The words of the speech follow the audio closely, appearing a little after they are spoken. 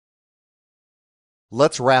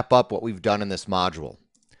Let's wrap up what we've done in this module.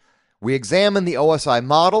 We examined the OSI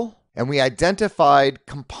model, and we identified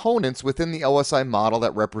components within the OSI model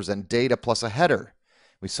that represent data plus a header.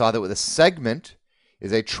 We saw that with a segment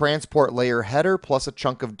is a transport layer header plus a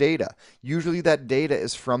chunk of data. Usually that data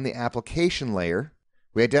is from the application layer.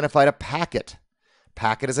 We identified a packet.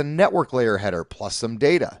 Packet is a network layer header plus some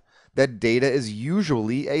data. That data is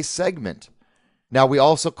usually a segment. Now we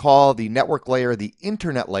also call the network layer the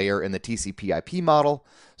internet layer in the TCP/IP model.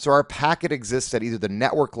 So our packet exists at either the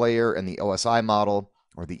network layer in the OSI model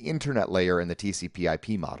or the internet layer in the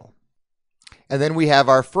TCP/IP model. And then we have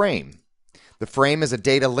our frame. The frame is a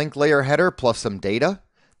data link layer header plus some data.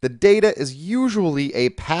 The data is usually a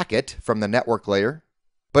packet from the network layer,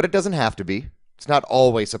 but it doesn't have to be. It's not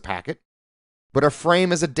always a packet. But a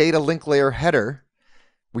frame is a data link layer header.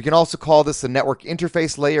 We can also call this the network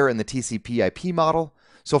interface layer in the TCP/IP model.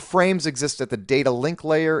 So frames exist at the data link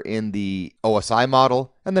layer in the OSI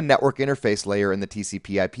model and the network interface layer in the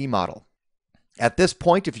TCP/IP model. At this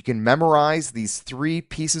point, if you can memorize these three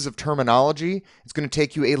pieces of terminology, it's going to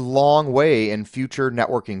take you a long way in future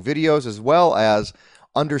networking videos, as well as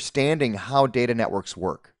understanding how data networks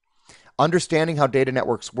work. Understanding how data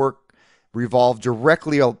networks work revolve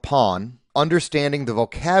directly upon understanding the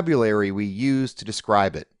vocabulary we use to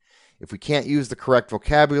describe it. If we can't use the correct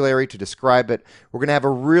vocabulary to describe it, we're going to have a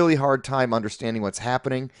really hard time understanding what's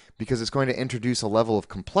happening because it's going to introduce a level of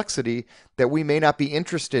complexity that we may not be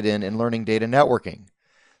interested in learning data networking.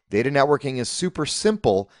 Data networking is super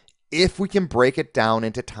simple if we can break it down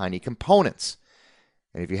into tiny components.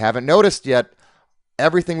 And if you haven't noticed yet,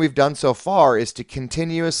 everything we've done so far is to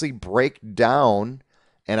continuously break down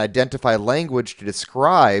and identify language to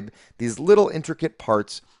describe these little intricate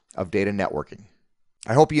parts of data networking.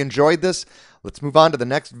 I hope you enjoyed this. Let's move on to the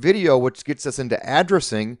next video, which gets us into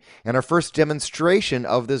addressing and our first demonstration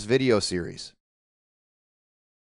of this video series.